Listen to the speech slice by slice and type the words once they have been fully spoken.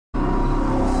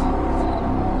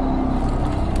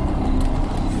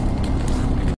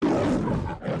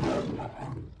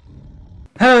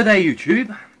Hello there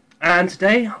YouTube, and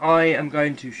today I am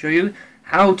going to show you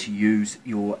how to use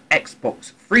your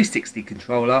Xbox 360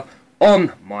 controller on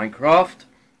Minecraft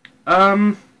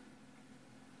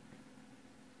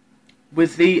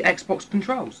with the Xbox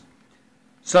controls.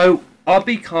 So I'll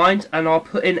be kind and I'll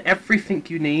put in everything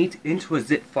you need into a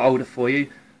zip folder for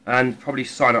you, and probably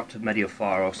sign up to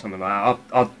Mediafire or something like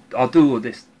that. I'll do all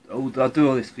this. I'll do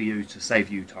all this for you to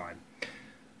save you time.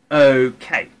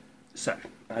 Okay, so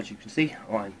as you can see,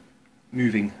 I'm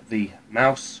moving the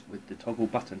mouse with the toggle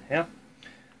button here.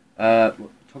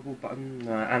 Toggle button,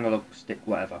 analog stick,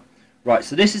 whatever. Right,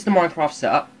 so this is the Minecraft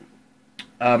setup.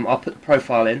 I'll put the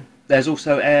profile in. There's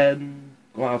also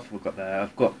what have I got there?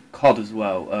 I've got COD as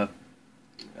well.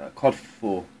 COD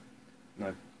 4.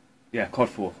 No, yeah, COD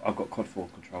 4. I've got COD 4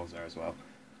 controls there as well.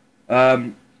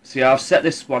 So yeah, I've set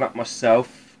this one up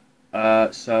myself.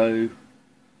 So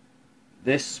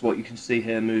this, what you can see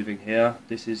here moving here,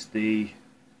 this is the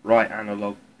right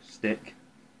analog stick.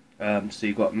 So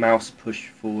you've got mouse push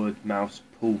forward, mouse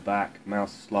pull back,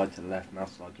 mouse slide to the left,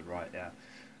 mouse slide to the right.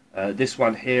 Yeah. This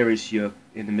one here is your,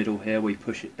 in the middle here where you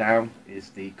push it down,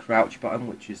 is the crouch button,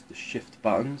 which is the shift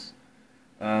buttons.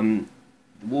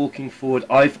 Walking forward,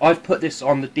 I've put this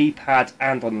on the D-pad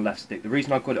and on the left stick. The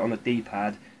reason I've got it on the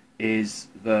D-pad is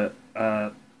that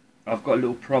I've got a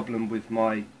little problem with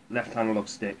my left analog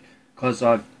stick. Because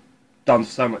I've done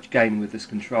so much gaming with this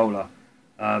controller,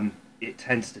 it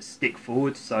tends to stick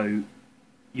forward, so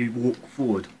you walk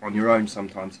forward on your own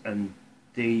sometimes, and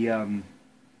the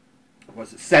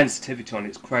sensitivity on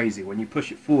it's crazy. When you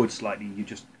push it forward slightly, you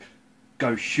just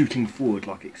go shooting forward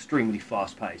like extremely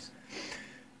fast pace.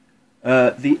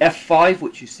 The F5,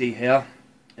 which you see here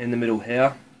in the middle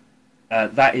here,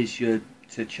 that is your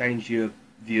to change your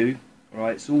view.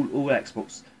 Right, it's all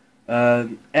Xbox.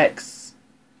 X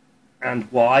and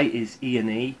Y is E and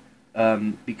E,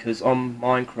 because on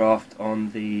Minecraft,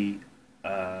 on the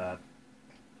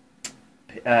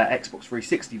Xbox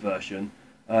 360 version,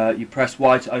 you press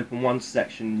Y to open one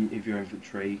section of your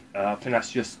inventory. I think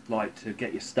that's just like to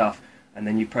get your stuff, and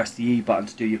then you press the E button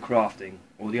to do your crafting,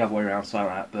 or the other way around, something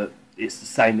like that. But it's the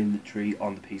same inventory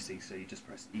on the PC, so you just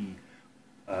press E.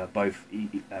 Both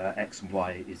X and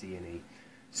Y is E and E.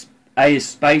 A is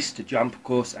space to jump, of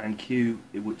course, and Q,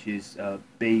 which is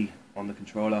B on the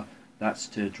controller, that's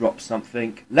to drop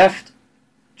something. Left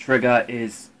trigger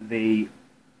is the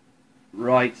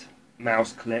right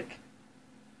mouse click.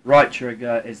 Right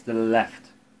trigger is the left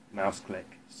mouse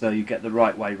click. So you get the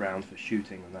right way round for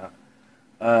shooting and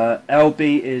that.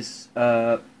 LB is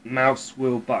mouse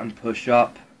wheel button push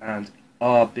up, and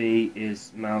RB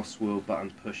is mouse wheel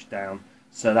button push down.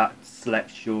 So that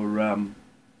selects your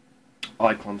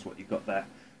icons, what you've got there.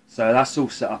 So that's all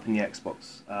set up in the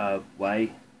Xbox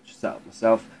way. Just set up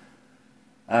myself,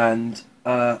 and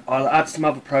I'll add some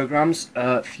other programs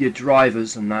for your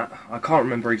drivers and that. I can't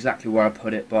remember exactly where I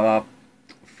put it, but I'll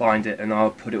find it and I'll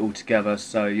put it all together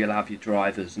so you'll have your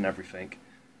drivers and everything.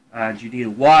 And you need a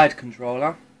wired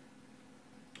controller,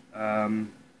 wired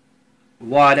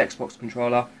Xbox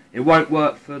controller. It won't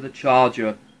work for the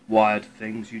charger wired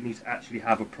things. You need to actually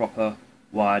have a proper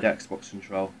wired Xbox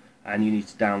control, and you need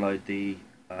to download the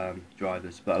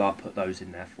drivers, but I'll put those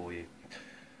in there for you.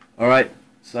 Alright,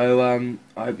 so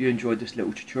I hope you enjoyed this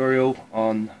little tutorial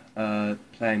on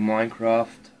playing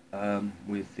Minecraft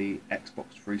with the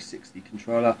Xbox 360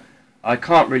 controller. I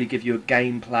can't really give you a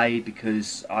gameplay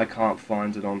because I can't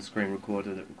find an on-screen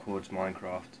recorder that records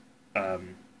Minecraft.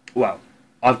 Well,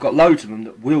 I've got loads of them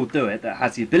that will do it, that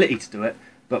has the ability to do it,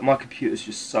 but my computer's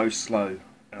just so slow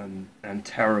and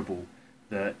terrible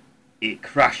that it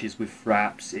crashes with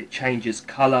fraps. It changes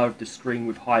colour of the screen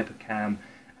with Hypercam,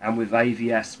 and with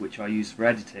AVS, which I use for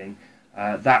editing,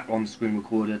 that on-screen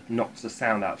recorder knocks the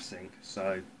sound out of sync.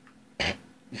 So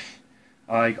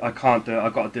I can't do it.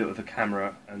 I've got to do it with a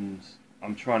camera, and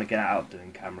I'm trying to get out of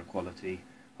doing camera quality.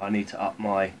 I need to up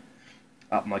my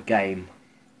game.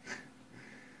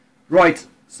 Right,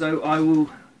 so I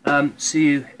will see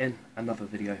you in another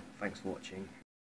video. Thanks for watching.